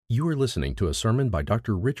You are listening to a sermon by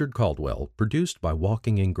Dr. Richard Caldwell, produced by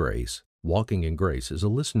Walking in Grace. Walking in Grace is a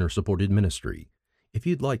listener-supported ministry. If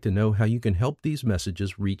you'd like to know how you can help these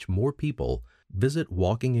messages reach more people, visit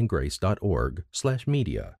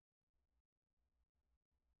walkingingrace.org/media.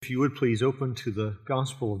 If you would please open to the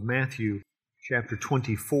Gospel of Matthew, chapter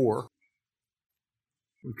 24.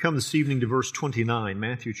 We come this evening to verse 29,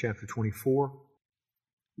 Matthew chapter 24.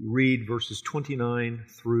 We read verses 29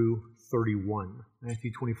 through 31.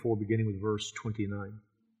 Matthew 24, beginning with verse 29.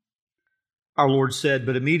 Our Lord said,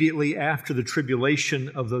 "But immediately after the tribulation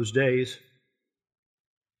of those days,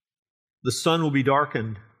 the sun will be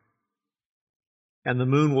darkened, and the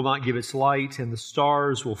moon will not give its light, and the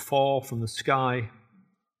stars will fall from the sky,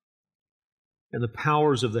 and the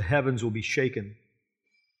powers of the heavens will be shaken.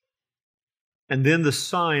 And then the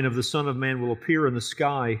sign of the Son of Man will appear in the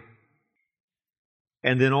sky,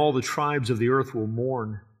 and then all the tribes of the earth will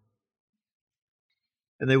mourn.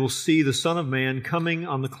 And they will see the Son of Man coming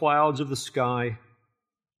on the clouds of the sky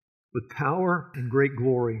with power and great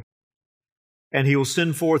glory. And He will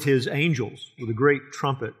send forth His angels with a great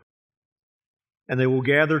trumpet, and they will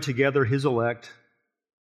gather together His elect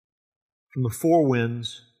from the four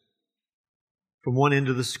winds, from one end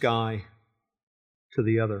of the sky to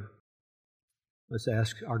the other." Let's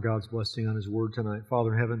ask our God's blessing on His Word tonight.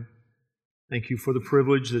 Father in heaven, thank You for the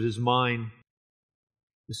privilege that is mine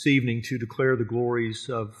this evening to declare the glories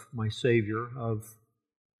of my Savior, of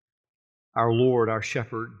our Lord, our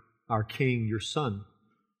Shepherd, our King, Your Son.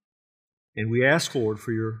 And we ask, Lord,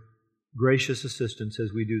 for Your gracious assistance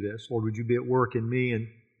as we do this. Lord, would You be at work in me and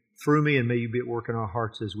through me, and may You be at work in our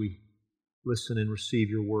hearts as we listen and receive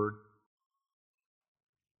Your Word.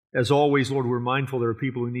 As always, Lord, we're mindful there are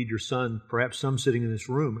people who need Your Son, perhaps some sitting in this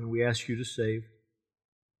room, and we ask You to save.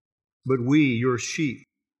 But we, Your sheep,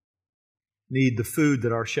 need the food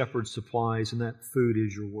that our shepherd supplies, and that food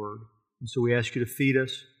is Your Word. And so we ask You to feed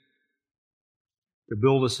us, to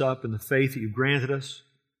build us up in the faith that You've granted us,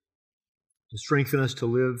 to strengthen us to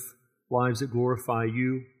live lives that glorify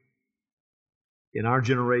You in our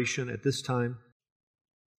generation at this time,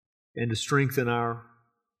 and to strengthen our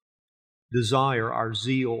desire, our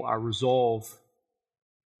zeal, our resolve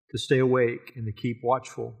to stay awake and to keep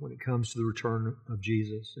watchful when it comes to the return of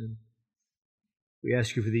Jesus. And we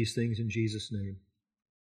ask You for these things in Jesus' name.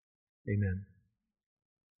 Amen.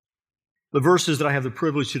 The verses that I have the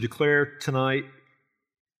privilege to declare tonight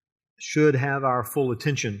should have our full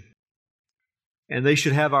attention. And they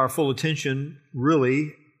should have our full attention,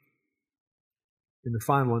 really, in the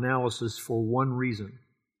final analysis, for one reason.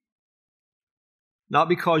 Not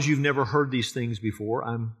because you've never heard these things before.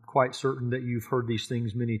 I'm quite certain that you've heard these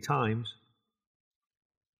things many times.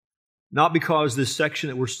 Not because this section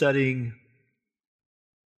that we're studying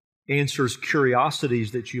answers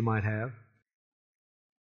curiosities that you might have,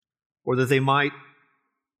 or that they might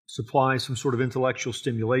supply some sort of intellectual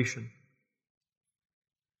stimulation.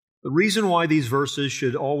 The reason why these verses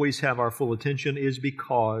should always have our full attention is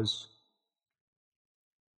because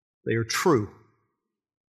they are true.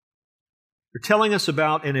 They're telling us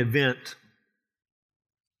about an event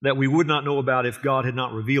that we would not know about if God had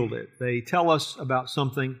not revealed it. They tell us about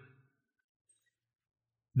something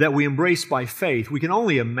that we embrace by faith. We can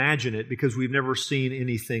only imagine it because we've never seen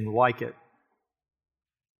anything like it.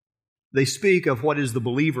 They speak of what is the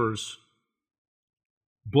believer's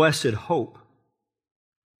blessed hope,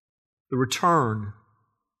 the return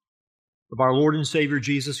of our Lord and Savior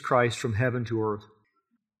Jesus Christ from heaven to earth.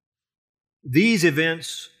 These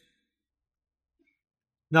events,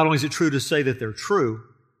 not only is it true to say that they're true,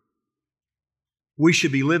 we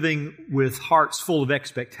should be living with hearts full of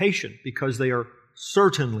expectation because they are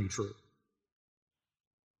certainly true.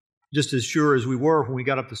 Just as sure as we were when we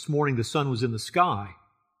got up this morning, the sun was in the sky.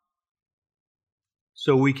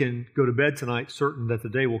 So we can go to bed tonight certain that the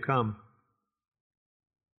day will come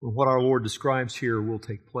when what our Lord describes here will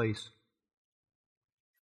take place.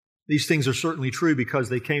 These things are certainly true because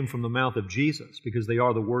they came from the mouth of Jesus, because they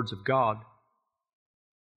are the words of God.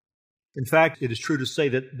 In fact, it is true to say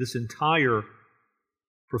that this entire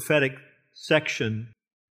prophetic section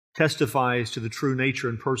testifies to the true nature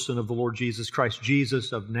and person of the Lord Jesus Christ,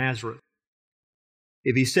 Jesus of Nazareth.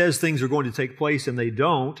 If He says things are going to take place and they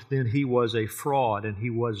don't, then He was a fraud, and He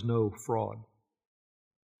was no fraud.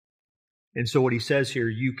 And so what He says here,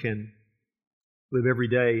 you can live every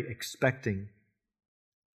day expecting.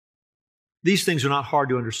 These things are not hard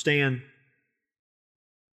to understand,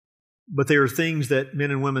 but they are things that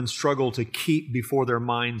men and women struggle to keep before their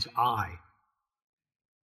mind's eye.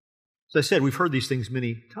 As I said, we've heard these things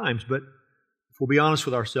many times, but if we'll be honest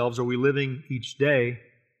with ourselves, are we living each day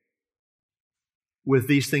with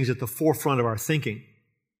these things at the forefront of our thinking?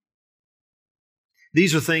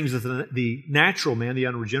 These are things that the natural man, the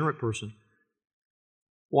unregenerate person,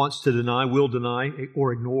 wants to deny, will deny,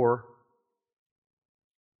 or ignore.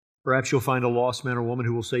 Perhaps you'll find a lost man or woman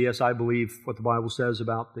who will say, yes, I believe what the Bible says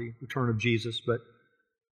about the return of Jesus, but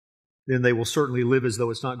then they will certainly live as though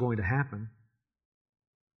it's not going to happen.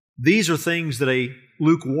 These are things that a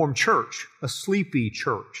lukewarm church, a sleepy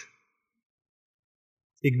church,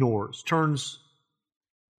 ignores, turns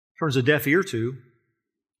a deaf ear to.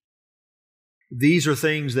 These are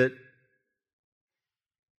things that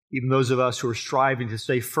even those of us who are striving to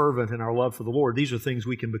stay fervent in our love for the Lord, these are things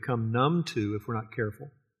we can become numb to if we're not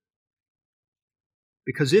careful.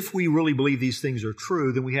 Because if we really believe these things are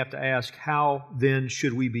true, then we have to ask, how then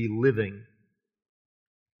should we be living?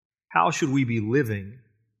 How should we be living?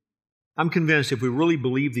 I'm convinced if we really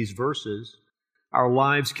believe these verses, our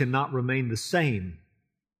lives cannot remain the same.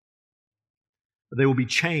 They will be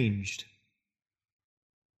changed.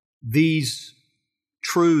 These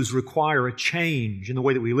truths require a change in the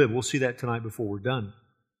way that we live. We'll see that tonight before we're done.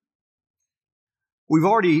 We've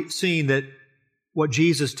already seen that what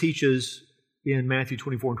Jesus teaches in Matthew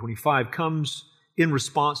 24 and 25 comes in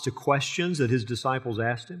response to questions that His disciples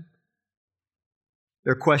asked Him.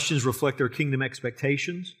 Their questions reflect their kingdom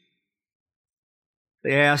expectations.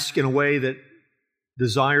 They ask in a way that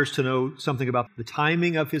desires to know something about the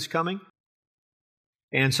timing of His coming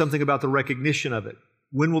and something about the recognition of it.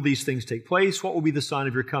 When will these things take place? What will be the sign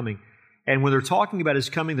of your coming? And when they're talking about His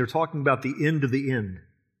coming, they're talking about the end of the end.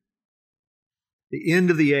 The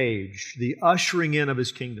end of the age, the ushering in of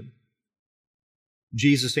His kingdom.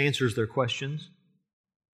 Jesus answers their questions.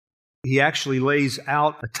 He actually lays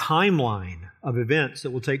out a timeline of events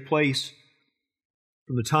that will take place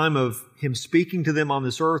from the time of Him speaking to them on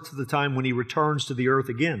this earth to the time when He returns to the earth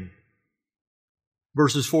again.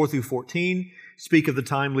 Verses 4 through 14 speak of the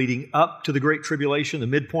time leading up to the Great Tribulation, the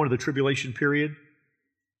midpoint of the tribulation period.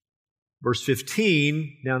 Verse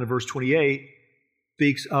 15 down to verse 28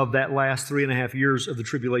 speaks of that last 3.5 years of the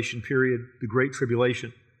tribulation period, the Great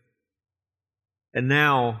Tribulation. And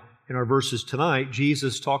now, in our verses tonight,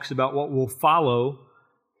 Jesus talks about what will follow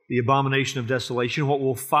the abomination of desolation, what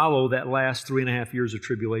will follow that last 3.5 years of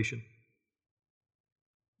tribulation.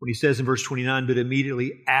 When He says in verse 29, but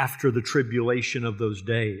immediately after the tribulation of those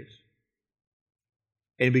days.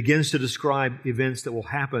 And He begins to describe events that will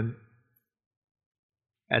happen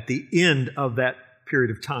at the end of that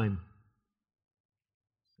period of time.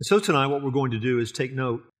 And so tonight what we're going to do is take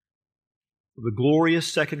note of the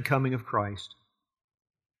glorious second coming of Christ.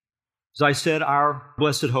 As I said, our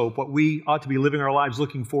blessed hope, what we ought to be living our lives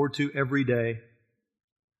looking forward to every day,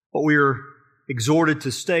 what we are exhorted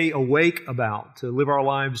to stay awake about, to live our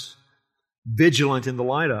lives vigilant in the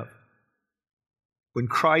light of. When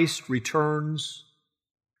Christ returns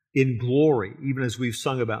in glory, even as we've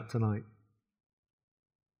sung about tonight.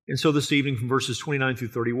 And so this evening from verses 29 through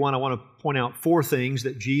 31, I want to point out 4 things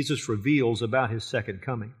that Jesus reveals about His second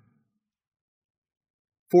coming.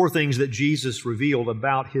 4 things that Jesus revealed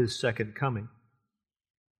about His second coming.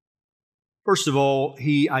 First of all,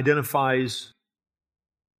 He identifies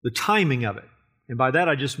the timing of it. And by that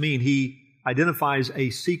I just mean He identifies a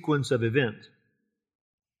sequence of events.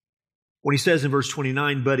 When He says in verse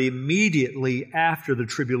 29, but immediately after the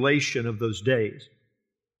tribulation of those days.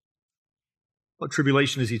 What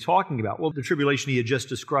tribulation is He talking about? Well, the tribulation He had just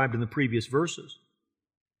described in the previous verses.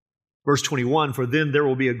 Verse 21, for then there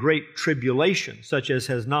will be a great tribulation, such as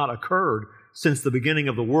has not occurred since the beginning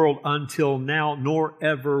of the world until now, nor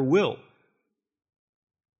ever will.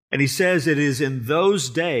 And He says it is in those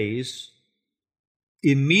days,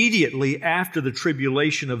 immediately after the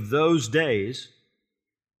tribulation of those days,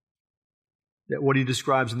 that what He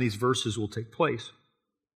describes in these verses will take place.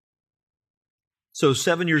 So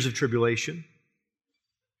 7 years of tribulation.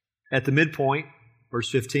 At the midpoint, verse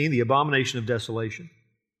 15, the abomination of desolation.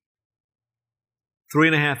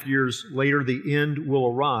 3.5 years later, the end will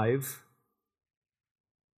arrive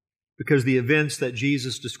because the events that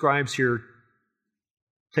Jesus describes here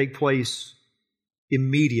take place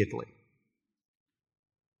immediately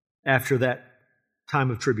after that time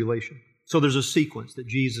of tribulation. So there's a sequence that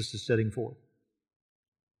Jesus is setting forth.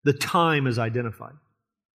 The time is identified.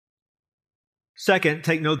 Second,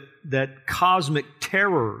 take note that cosmic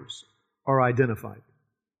terrors are identified.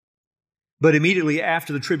 But immediately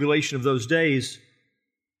after the tribulation of those days,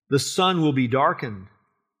 the sun will be darkened,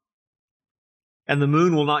 and the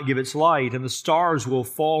moon will not give its light, and the stars will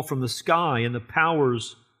fall from the sky, and the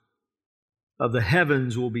powers of the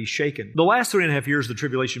heavens will be shaken. The last 3.5 years of the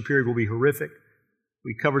tribulation period will be horrific.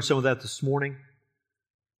 We covered some of that this morning.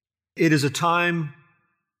 It is a time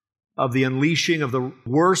of the unleashing of the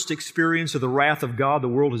worst experience of the wrath of God the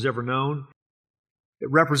world has ever known. It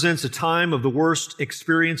represents a time of the worst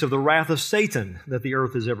experience of the wrath of Satan that the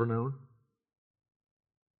earth has ever known.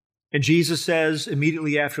 And Jesus says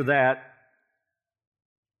immediately after that,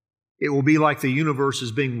 it will be like the universe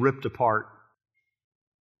is being ripped apart.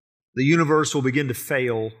 The universe will begin to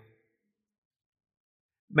fail.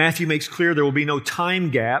 Matthew makes clear there will be no time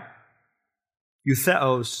gap.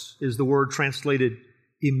 Eutheos is the word translated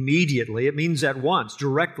immediately. It means at once,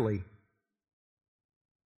 directly.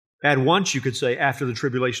 At once, you could say, after the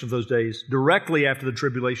tribulation of those days, directly after the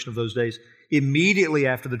tribulation of those days, immediately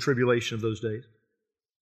after the tribulation of those days.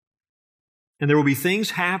 And there will be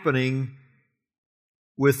things happening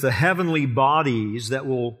with the heavenly bodies that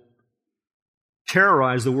will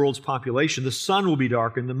terrorize the world's population. The sun will be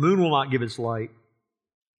darkened, the moon will not give its light.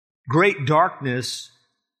 Great darkness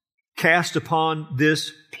cast upon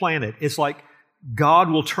this planet. It's like God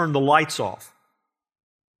will turn the lights off.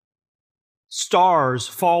 Stars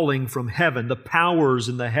falling from heaven, the powers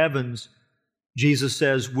in the heavens, Jesus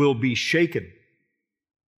says, will be shaken.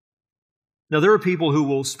 Now, there are people who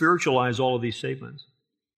will spiritualize all of these statements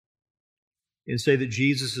and say that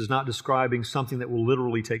Jesus is not describing something that will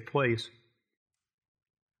literally take place.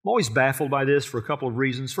 I'm always baffled by this for a couple of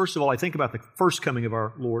reasons. First of all, I think about the first coming of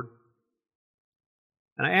our Lord.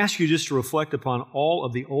 And I ask you just to reflect upon all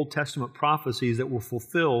of the Old Testament prophecies that were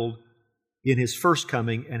fulfilled in His first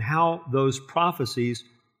coming and how those prophecies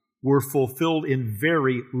were fulfilled in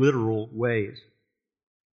very literal ways.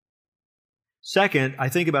 Second, I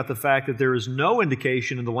think about the fact that there is no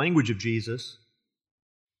indication in the language of Jesus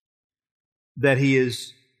that He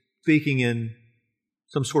is speaking in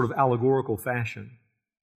some sort of allegorical fashion.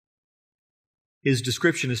 His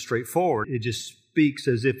description is straightforward. It just speaks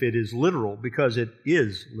as if it is literal, because it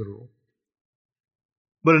is literal.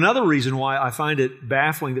 But another reason why I find it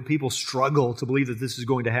baffling that people struggle to believe that this is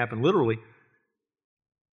going to happen literally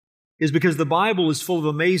is because the Bible is full of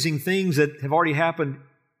amazing things that have already happened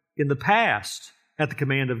in the past at the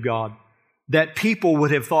command of God that people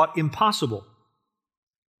would have thought impossible.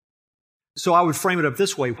 So I would frame it up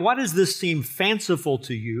this way. Why does this seem fanciful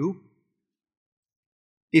to you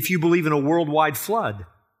if you believe in a worldwide flood?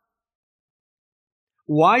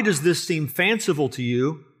 Why does this seem fanciful to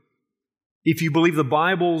you if you believe the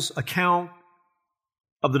Bible's account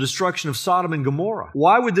of the destruction of Sodom and Gomorrah?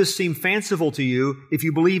 Why would this seem fanciful to you if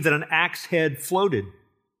you believe that an axe head floated?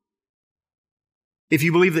 If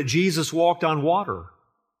you believe that Jesus walked on water?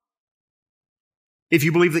 If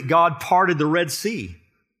you believe that God parted the Red Sea?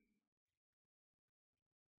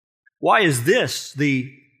 Why is this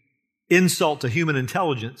the insult to human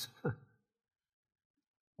intelligence?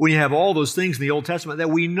 When you have all those things in the Old Testament that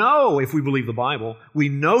we know, if we believe the Bible, we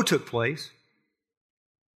know took place.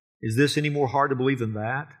 Is this any more hard to believe than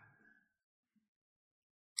that?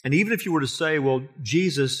 And even if you were to say, well,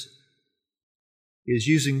 Jesus is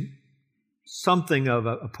using something of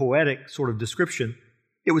a poetic sort of description,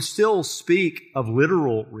 it would still speak of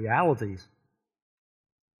literal realities.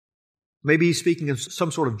 Maybe he's speaking in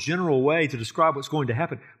some sort of general way to describe what's going to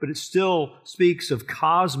happen, but it still speaks of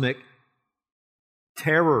cosmic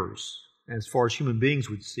terrors as far as human beings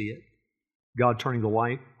would see it. God turning the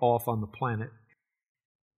light off on the planet.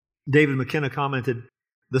 David McKenna commented,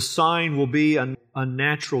 the sign will be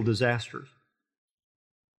unnatural disasters.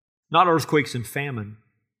 Not earthquakes and famine,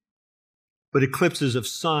 but eclipses of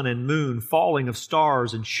sun and moon, falling of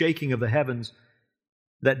stars and shaking of the heavens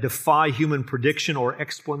that defy human prediction or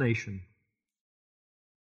explanation.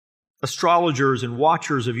 Astrologers and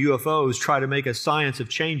watchers of UFOs try to make a science of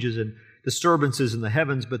changes and disturbances in the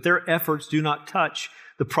heavens, but their efforts do not touch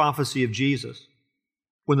the prophecy of Jesus.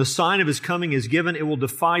 When the sign of His coming is given, it will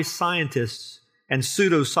defy scientists and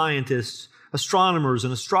pseudoscientists, astronomers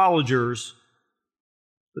and astrologers,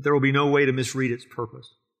 but there will be no way to misread its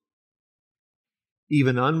purpose.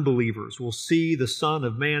 Even unbelievers will see the Son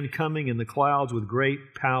of Man coming in the clouds with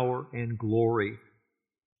great power and glory.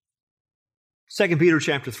 2 Peter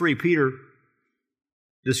chapter 3, Peter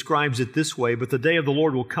describes it this way, but the day of the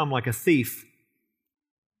Lord will come like a thief,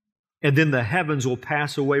 and then the heavens will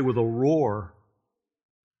pass away with a roar,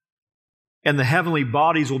 and the heavenly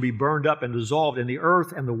bodies will be burned up and dissolved, and the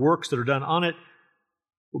earth and the works that are done on it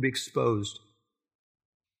will be exposed.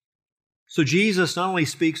 So Jesus not only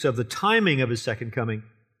speaks of the timing of His second coming,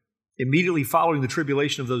 immediately following the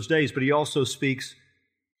tribulation of those days, but He also speaks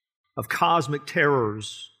of cosmic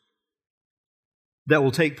terrors that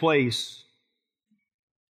will take place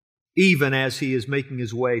even as He is making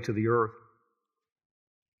His way to the earth.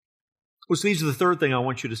 Which leads to the third thing I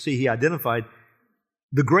want you to see. He identified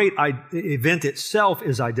the great event itself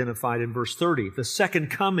is identified in verse 30. The second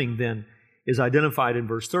coming then is identified in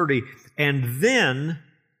verse 30. And then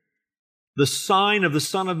the sign of the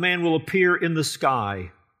Son of Man will appear in the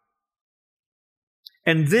sky.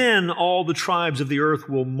 And then all the tribes of the earth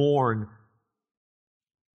will mourn.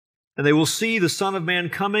 And they will see the Son of Man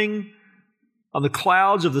coming on the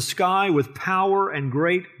clouds of the sky with power and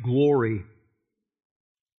great glory.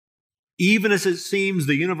 Even as it seems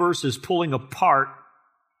the universe is pulling apart,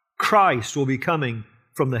 Christ will be coming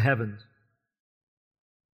from the heavens.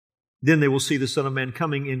 Then they will see the Son of Man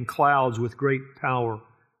coming in clouds with great power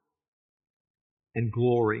and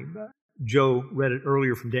glory. Joe read it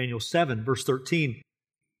earlier from Daniel 7, verse 13.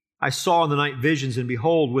 I saw in the night visions, and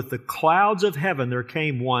behold, with the clouds of heaven there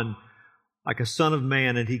came one like a son of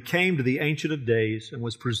man, and he came to the Ancient of Days and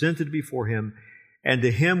was presented before him, and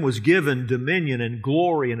to him was given dominion and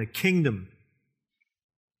glory and a kingdom,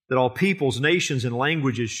 that all peoples, nations, and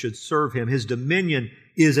languages should serve him. His dominion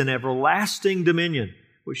is an everlasting dominion,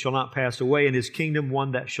 which shall not pass away, and his kingdom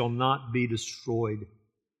one that shall not be destroyed.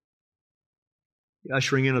 The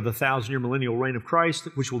ushering in of the 1,000-year millennial reign of Christ,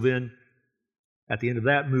 which will then, at the end of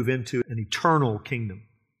that, move into an eternal kingdom.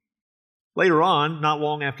 Later on, not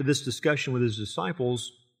long after this discussion with his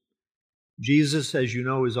disciples, Jesus, as you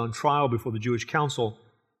know, is on trial before the Jewish council,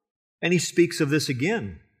 and he speaks of this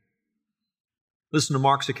again. Listen to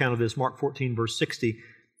Mark's account of this, Mark 14, verse 60.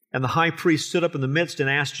 And the high priest stood up in the midst and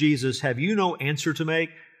asked Jesus, have you no answer to make?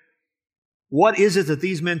 What is it that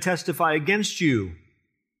these men testify against you?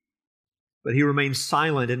 But he remained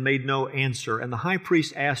silent and made no answer. And the high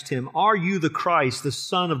priest asked him, are you the Christ, the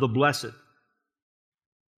Son of the Blessed?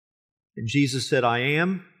 And Jesus said, I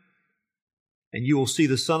am. And you will see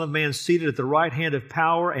the Son of Man seated at the right hand of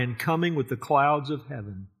power and coming with the clouds of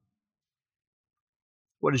heaven.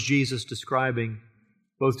 What is Jesus describing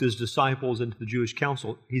both to his disciples and to the Jewish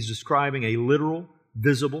council? He's describing a literal,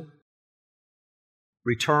 visible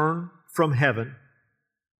return from heaven,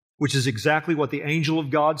 which is exactly what the angel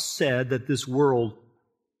of God said that this world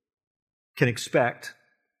can expect.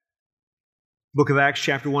 Book of Acts,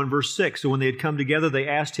 chapter 1, verse 6. So when they had come together, they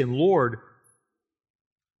asked him, Lord,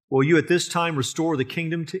 will you at this time restore the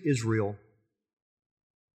kingdom to Israel?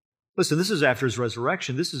 Listen, this is after his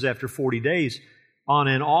resurrection. This is after 40 days on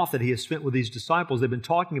and off that he has spent with these disciples. They've been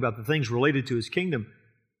talking about the things related to his kingdom,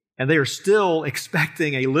 and they are still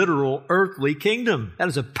expecting a literal earthly kingdom. That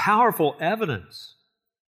is a powerful evidence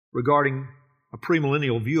regarding a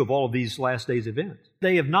premillennial view of all of these last days events.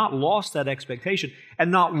 They have not lost that expectation,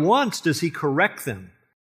 and not once does he correct them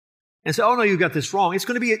and say, oh no, you got this wrong. It's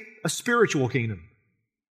going to be a spiritual kingdom.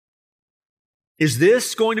 Is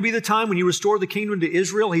this going to be the time when you restore the kingdom to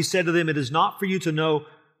Israel? He said to them, it is not for you to know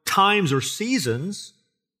times or seasons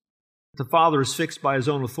the Father is fixed by his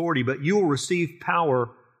own authority, but you will receive power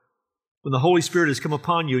when the Holy Spirit has come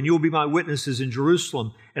upon you, and you will be my witnesses in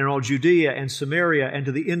Jerusalem and in all Judea and Samaria and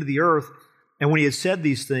to the end of the earth. And when he had said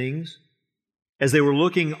these things, as they were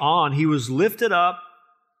looking on, he was lifted up,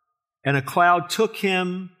 and a cloud took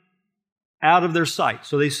him out of their sight.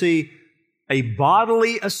 So they see a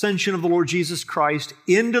bodily ascension of the Lord Jesus Christ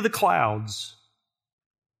into the clouds.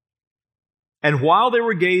 And while they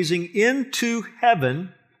were gazing into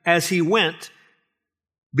heaven as he went,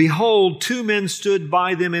 behold, two men stood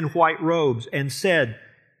by them in white robes and said,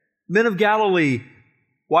 Men of Galilee,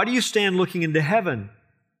 why do you stand looking into heaven?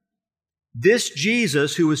 This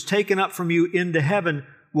Jesus who was taken up from you into heaven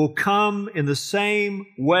will come in the same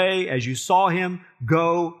way as you saw him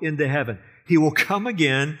go into heaven. He will come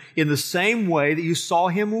again in the same way that you saw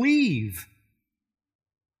him leave,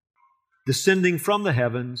 descending from the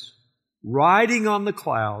heavens, riding on the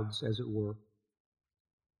clouds, as it were,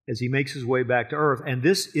 as he makes his way back to earth. And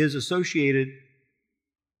this is associated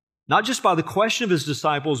not just by the question of his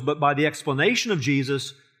disciples, but by the explanation of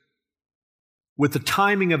Jesus with the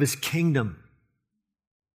timing of his kingdom.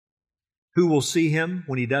 Who will see him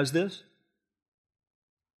when he does this?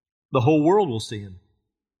 The whole world will see him.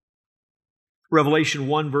 Revelation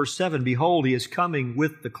 1, verse 7, Behold, he is coming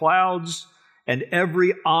with the clouds, and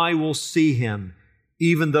every eye will see him,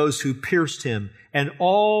 even those who pierced him, and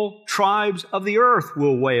all tribes of the earth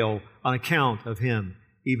will wail on account of him.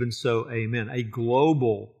 Even so, amen. A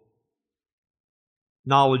global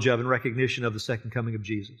knowledge of and recognition of the second coming of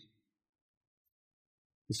Jesus.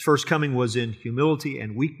 His first coming was in humility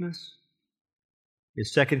and weakness.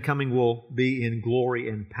 His second coming will be in glory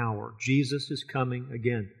and power. Jesus is coming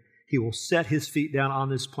again. He will set his feet down on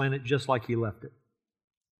this planet just like he left it.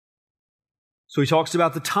 So he talks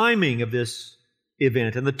about the timing of this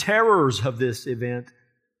event and the terrors of this event.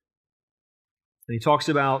 And he talks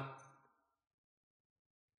about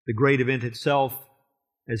the great event itself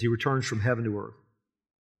as he returns from heaven to earth.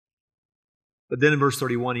 But then in verse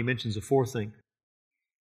 31, he mentions a fourth thing.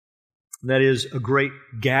 That is, a great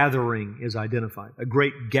gathering is identified. A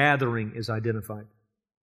great gathering is identified.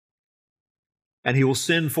 And He will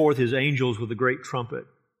send forth His angels with a great trumpet.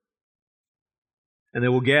 And they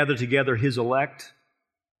will gather together His elect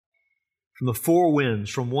from the four winds,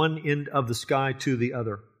 from one end of the sky to the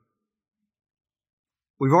other.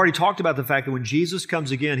 We've already talked about the fact that when Jesus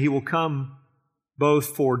comes again, He will come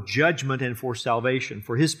both for judgment and for salvation.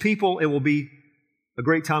 For His people, it will be a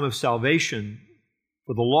great time of salvation.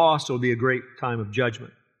 For the lost, it will be a great time of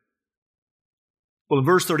judgment. Well, in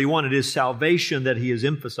verse 31, it is salvation that He is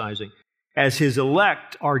emphasizing. As His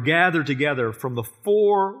elect are gathered together from the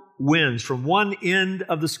four winds, from one end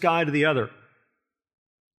of the sky to the other,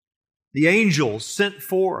 the angels sent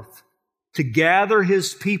forth to gather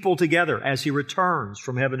His people together as He returns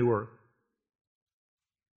from heaven to earth.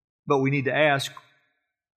 But we need to ask,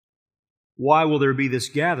 why will there be this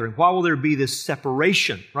gathering? Why will there be this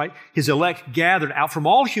separation, right? His elect gathered out from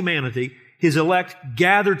all humanity, His elect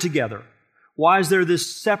gathered together. Why is there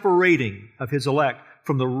this separating of His elect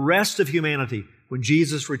from the rest of humanity when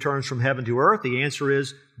Jesus returns from heaven to earth? The answer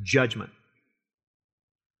is judgment.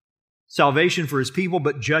 Salvation for His people,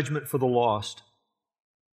 but judgment for the lost.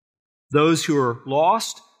 Those who are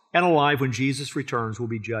lost and alive when Jesus returns will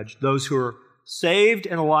be judged. Those who are saved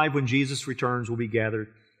and alive when Jesus returns will be gathered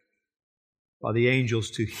by the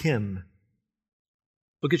angels to Him.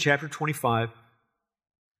 Look at chapter 25.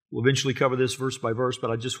 We'll eventually cover this verse by verse,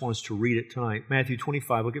 but I just want us to read it tonight. Matthew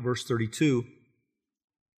 25, look at verse 32.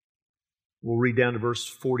 We'll read down to verse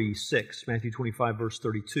 46. Matthew 25, verse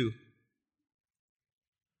 32.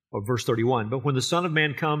 Or verse 31. But when the Son of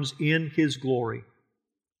Man comes in His glory,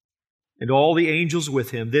 and all the angels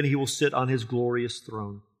with Him, then He will sit on His glorious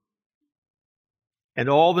throne. And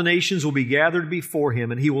all the nations will be gathered before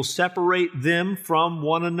Him, and He will separate them from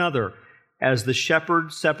one another, as the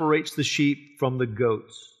shepherd separates the sheep from the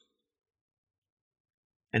goats.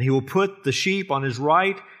 And He will put the sheep on His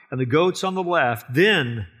right and the goats on the left.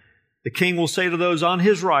 Then the King will say to those on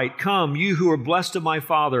His right, "Come, you who are blessed of my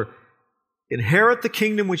Father, inherit the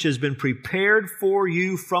kingdom which has been prepared for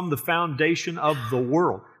you from the foundation of the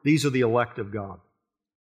world." These are the elect of God.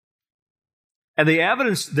 And the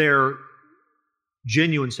evidence their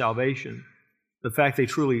genuine salvation, the fact they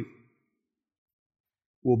truly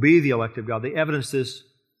will be the elect of God, they evidence this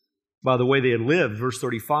by the way they had lived. Verse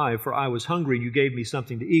 35, "For I was hungry, and you gave me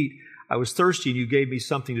something to eat. I was thirsty, and you gave me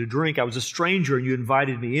something to drink. I was a stranger, and you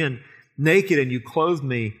invited me in. Naked, and you clothed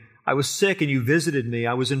me. I was sick, and you visited me.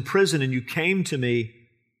 I was in prison, and you came to me."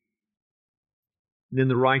 Then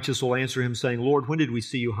the righteous will answer Him, saying, "Lord, when did we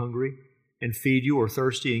see you hungry and feed you, or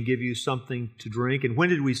thirsty and give you something to drink? And when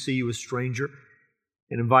did we see you a stranger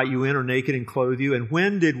and invite you in, or naked and clothe you? And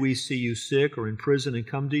when did we see you sick or in prison and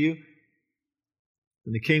come to you?"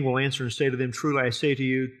 And the King will answer and say to them, "Truly I say to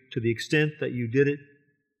you, to the extent that you did it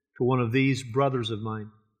to one of these brothers of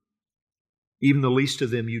mine, even the least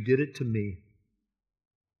of them, you did it to me."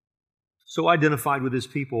 So identified with His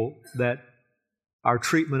people that our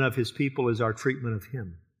treatment of His people is our treatment of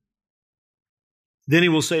Him. Then He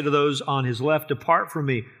will say to those on His left, "Depart from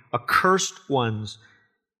me, accursed ones,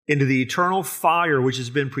 into the eternal fire which has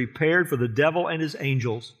been prepared for the devil and his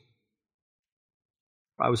angels.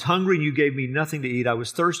 I was hungry, and you gave me nothing to eat. I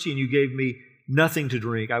was thirsty, and you gave me nothing to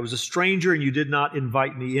drink. I was a stranger, and you did not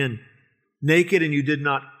invite me in. Naked, and you did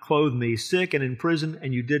not clothe me. Sick and in prison,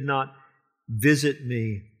 and you did not visit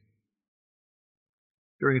me."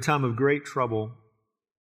 During a time of great trouble,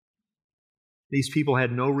 these people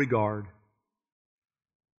had no regard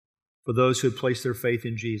for those who had placed their faith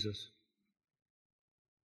in Jesus.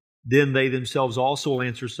 Then they themselves also will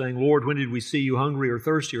answer, saying, "Lord, when did we see you hungry or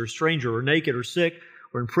thirsty or stranger or naked or sick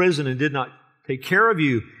or in prison and did not take care of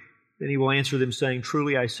you?" Then He will answer them, saying,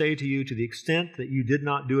 "Truly I say to you, to the extent that you did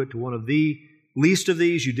not do it to one of the least of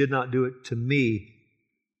these, you did not do it to me."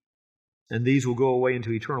 And these will go away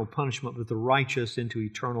into eternal punishment, but the righteous into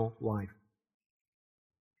eternal life.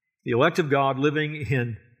 The elect of God living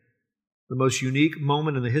in the most unique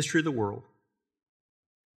moment in the history of the world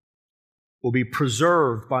will be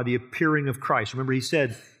preserved by the appearing of Christ. Remember, He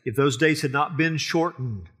said, if those days had not been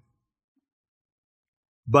shortened,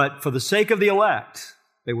 but for the sake of the elect,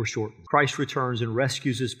 they were shortened. Christ returns and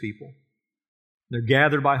rescues His people. They're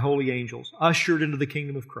gathered by holy angels, ushered into the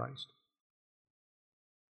kingdom of Christ.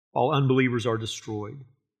 All unbelievers are destroyed.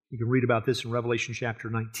 You can read about this in Revelation chapter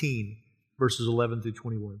 19, verses 11 through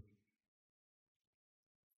 21.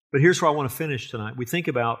 But here's where I want to finish tonight. We think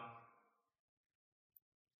about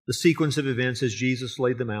the sequence of events as Jesus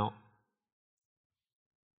laid them out.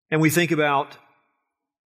 And we think about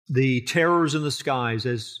the terrors in the skies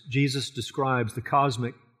as Jesus describes the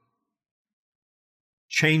cosmic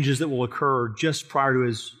changes that will occur just prior to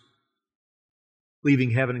His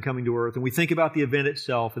leaving heaven and coming to earth. And we think about the event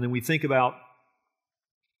itself, and then we think about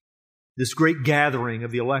this great gathering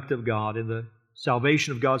of the elect of God and the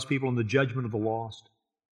salvation of God's people and the judgment of the lost.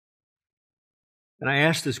 And I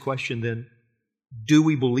ask this question then, do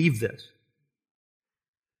we believe this?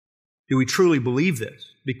 Do we truly believe this?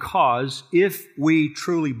 Because if we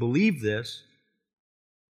truly believe this,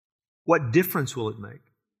 what difference will it make?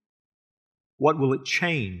 What will it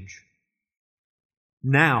change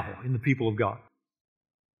now in the people of God?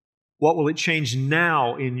 What will it change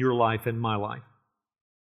now in your life and my life?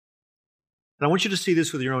 And I want you to see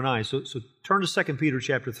this with your own eyes. So turn to 2 Peter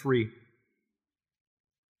chapter 3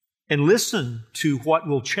 and listen to what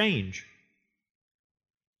will change.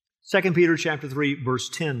 2 Peter chapter 3, verse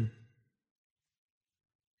 10.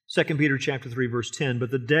 2 Peter chapter 3, verse 10.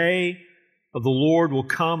 But the day of the Lord will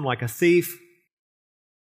come like a thief,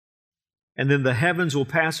 and then the heavens will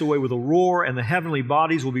pass away with a roar, and the heavenly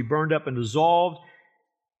bodies will be burned up and dissolved,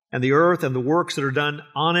 and the earth and the works that are done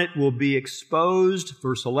on it will be exposed.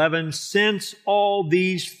 Verse 11, since all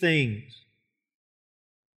these things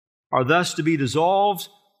are thus to be dissolved,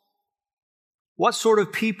 what sort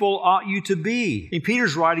of people ought you to be? And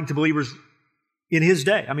Peter's writing to believers in his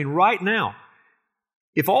day. I mean, right now.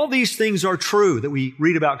 If all these things are true that we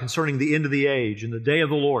read about concerning the end of the age and the day of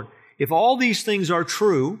the Lord, if all these things are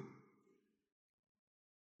true,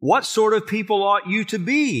 what sort of people ought you to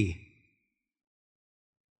be?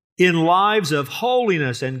 In lives of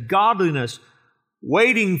holiness and godliness,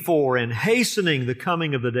 waiting for and hastening the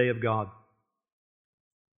coming of the day of God,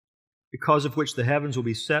 because of which the heavens will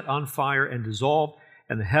be set on fire and dissolved,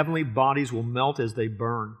 and the heavenly bodies will melt as they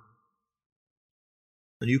burn.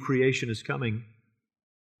 A new creation is coming,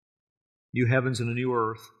 new heavens and a new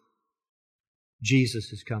earth.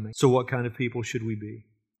 Jesus is coming. So what kind of people should we be?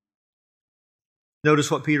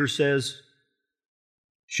 Notice what Peter says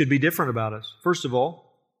should be different about us. First of all,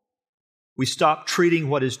 we stop treating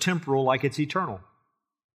what is temporal like it's eternal.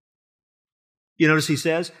 You notice he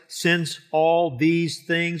says, since all these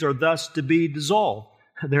things are thus to be dissolved.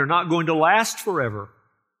 They're not going to last forever.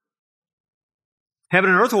 Heaven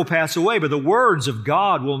and earth will pass away, but the words of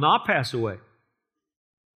God will not pass away.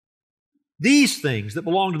 These things that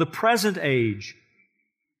belong to the present age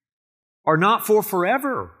are not for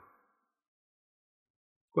forever.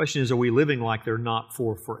 The question is, are we living like they're not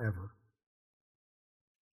for forever?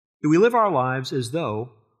 Do we live our lives as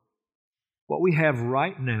though what we have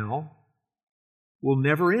right now will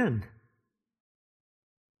never end?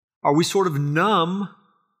 Are we sort of numb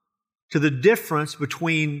to the difference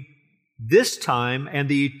between this time and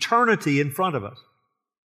the eternity in front of us?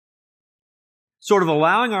 Sort of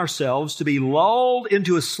allowing ourselves to be lulled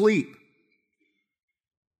into a sleep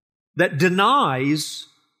that denies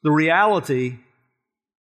the reality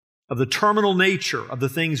of the terminal nature of the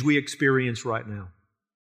things we experience right now.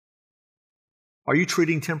 Are you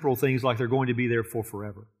treating temporal things like they're going to be there for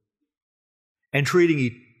forever? And treating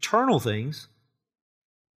eternal things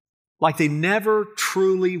like they never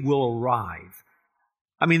truly will arrive?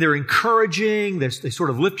 I mean, they're encouraging, they sort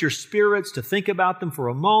of lift your spirits to think about them for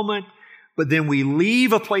a moment, but then we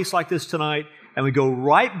leave a place like this tonight and we go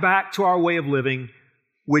right back to our way of living,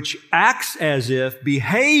 which acts as if,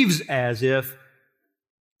 behaves as if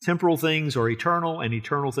temporal things are eternal and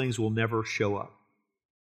eternal things will never show up.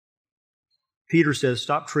 Peter says,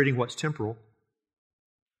 stop treating what's temporal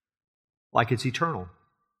like it's eternal.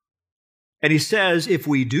 And he says, if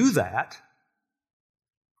we do that,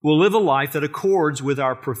 we'll live a life that accords with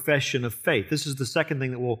our profession of faith. This is the second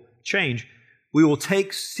thing that will change. We will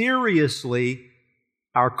take seriously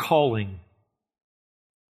our calling.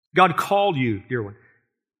 God called you, dear one,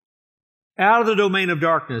 out of the domain of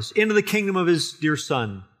darkness into the kingdom of His dear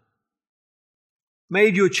Son,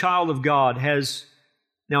 made you a child of God, has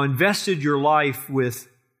now invested your life with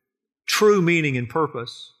true meaning and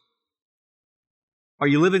purpose. Are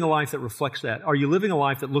you living a life that reflects that? Are you living a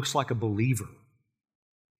life that looks like a believer?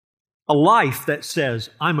 A life that says,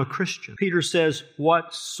 I'm a Christian. Peter says,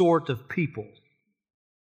 what sort of people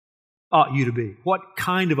ought you to be? What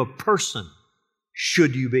kind of a person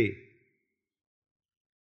should you be?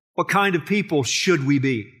 What kind of people should we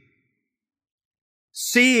be?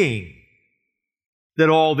 Seeing that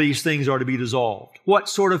all these things are to be dissolved. What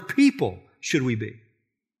sort of people should we be?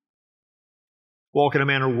 Walk in a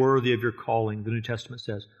manner worthy of your calling, the New Testament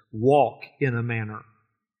says. Walk in a manner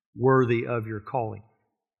worthy of your calling.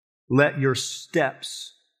 Let your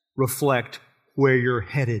steps reflect where you're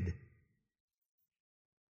headed.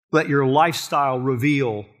 Let your lifestyle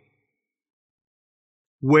reveal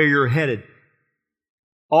where you're headed.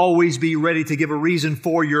 Always be ready to give a reason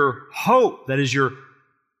for your hope, that is your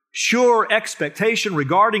sure expectation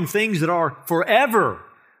regarding things that are forever.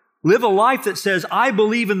 Live a life that says, I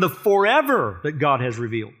believe in the forever that God has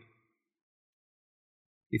revealed.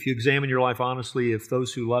 If you examine your life honestly, if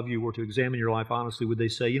those who love you were to examine your life honestly, would they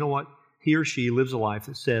say, you know what? He or she lives a life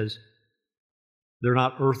that says they're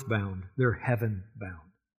not earthbound, they're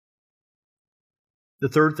heaven-bound. The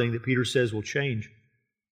third thing that Peter says will change,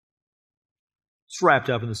 it's wrapped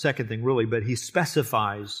up in the second thing really, but he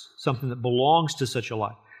specifies something that belongs to such a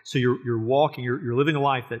life. So you're walking, you're living a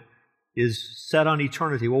life that is set on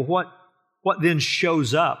eternity. Well, what then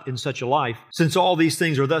shows up in such a life? Since all these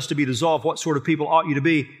things are thus to be dissolved, what sort of people ought you to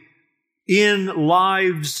be? In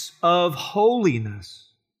lives of holiness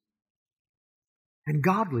and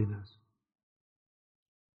godliness.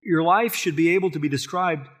 Your life should be able to be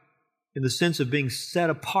described in the sense of being set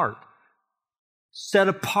apart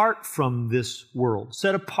from this world,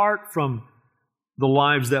 set apart from the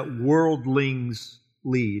lives that worldlings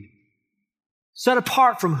lead, set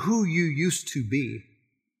apart from who you used to be,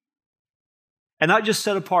 and not just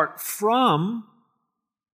set apart from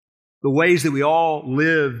the ways that we all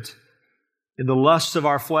lived in the lusts of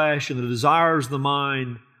our flesh and the desires of the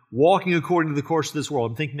mind, walking according to the course of this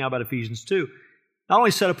world. I'm thinking now about Ephesians 2. Not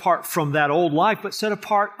only set apart from that old life, but set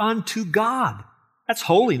apart unto God. That's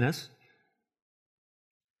holiness.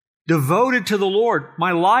 Devoted to the Lord.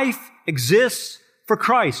 My life exists for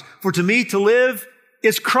Christ. For to me to live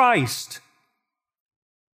is Christ.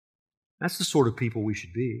 That's the sort of people we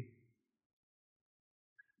should be.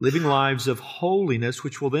 Living lives of holiness,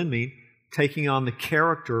 which will then mean taking on the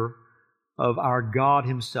character of our God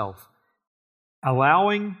Himself.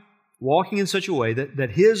 Walking in such a way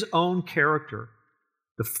that His own character,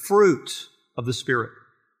 the fruit of the Spirit,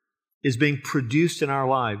 is being produced in our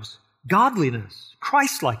lives. Godliness,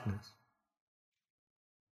 Christ-likeness. Is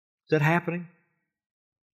that happening?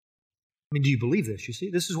 I mean, do you believe this? You see,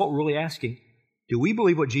 this is what we're really asking. Do we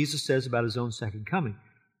believe what Jesus says about His own second coming?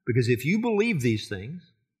 Because if you believe these things,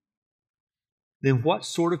 then what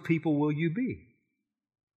sort of people will you be?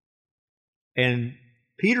 And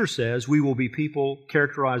Peter says we will be people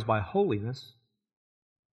characterized by holiness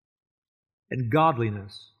and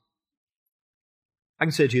godliness. I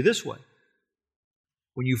can say it to you this way.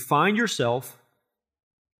 When you find yourself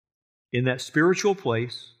in that spiritual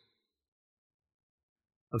place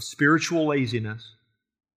of spiritual laziness,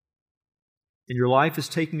 and your life is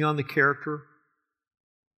taking on the character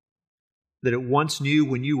that it once knew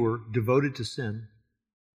when you were devoted to sin,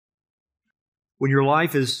 when your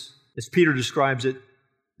life is, as Peter describes it,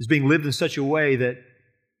 is being lived in such a way that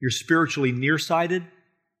you're spiritually nearsighted,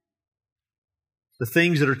 the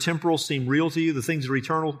things that are temporal seem real to you, the things that are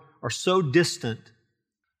eternal are so distant,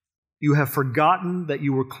 you have forgotten that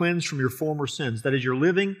you were cleansed from your former sins. That is, you're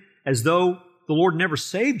living as though the Lord never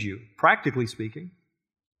saved you, practically speaking.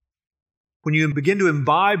 When you begin to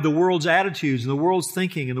imbibe the world's attitudes and the world's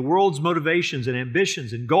thinking and the world's motivations and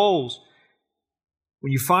ambitions and goals,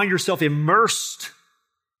 when you find yourself immersed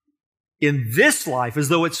in this life as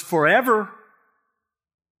though it's forever,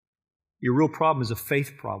 your real problem is a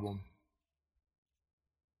faith problem.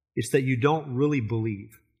 It's that you don't really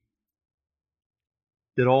believe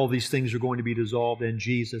that all these things are going to be dissolved and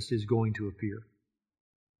Jesus is going to appear.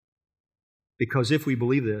 Because if we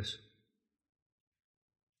believe this,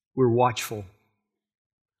 we're watchful,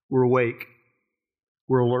 we're awake,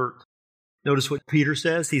 we're alert. Notice what Peter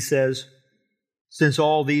says. He says, since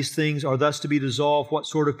all these things are thus to be dissolved, what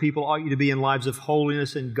sort of people ought you to be in lives of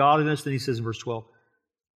holiness and godliness? Then he says in verse 12,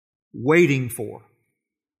 waiting for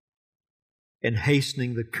and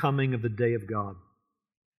hastening the coming of the day of God.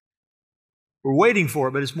 We're waiting for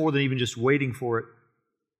it, but it's more than even just waiting for it.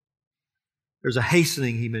 There's a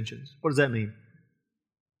hastening, he mentions. What does that mean?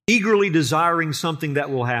 Eagerly desiring something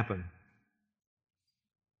that will happen.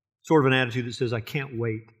 Sort of an attitude that says, I can't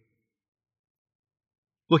wait.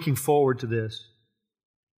 Looking forward to this.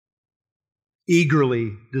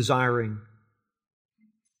 Eagerly desiring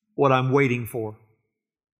what I'm waiting for.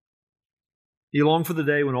 You long for the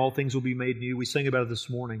day when all things will be made new. We sang about it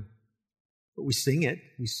this morning. But we sing it,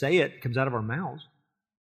 we say it, it comes out of our mouths.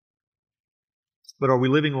 But are we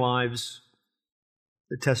living lives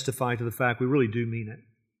that testify to the fact we really do mean it?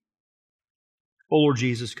 Oh Lord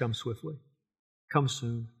Jesus, come swiftly. Come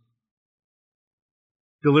soon.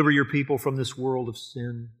 Deliver your people from this world of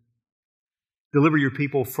sin. Deliver your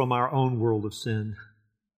people from our own world of sin.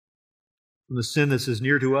 From the sin that's as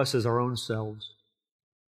near to us as our own selves.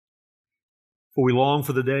 For we long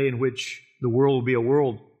for the day in which the world will be a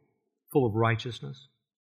world full of righteousness,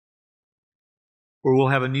 where we'll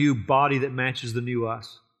have a new body that matches the new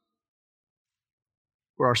us,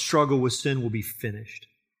 where our struggle with sin will be finished,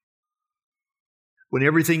 when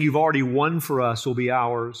everything you've already won for us will be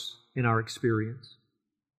ours in our experience,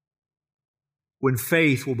 when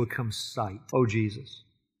faith will become sight. Oh, Jesus,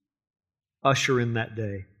 usher in that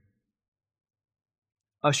day.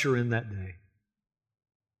 Usher in that day.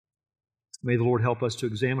 May the Lord help us to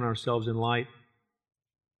examine ourselves in light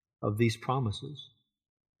of these promises.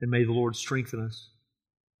 And may the Lord strengthen us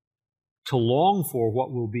to long for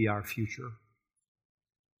what will be our future,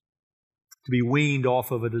 to be weaned off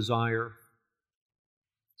of a desire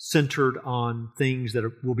centered on things that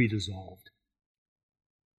will be dissolved,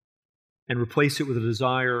 and replace it with a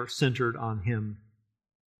desire centered on Him,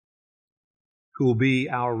 who will be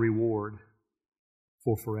our reward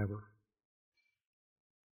for forever.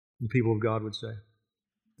 The people of God would say,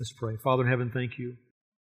 let's pray. Father in heaven, thank you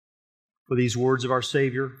for these words of our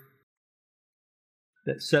Savior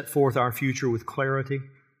that set forth our future with clarity.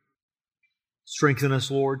 Strengthen us,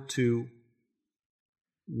 Lord, to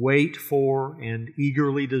wait for and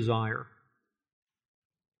eagerly desire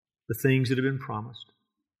the things that have been promised.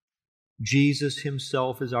 Jesus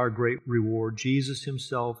Himself is our great reward. Jesus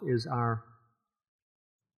Himself is our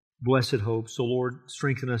blessed hope. So, Lord,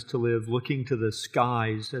 strengthen us to live looking to the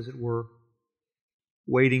skies, as it were,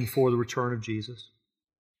 waiting for the return of Jesus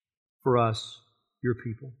for us, your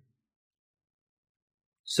people.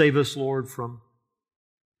 Save us, Lord, from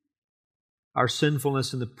our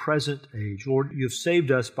sinfulness in the present age. Lord, you have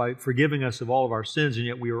saved us by forgiving us of all of our sins, and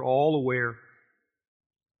yet we are all aware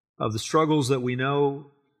of the struggles that we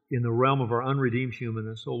know in the realm of our unredeemed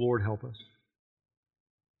humanness. Oh, Lord, help us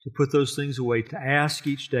to put those things away, to ask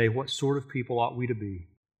each day, what sort of people ought we to be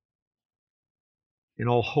in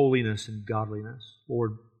all holiness and godliness?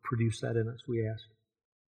 Lord, produce that in us, we ask.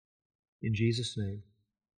 In Jesus' name,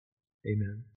 amen.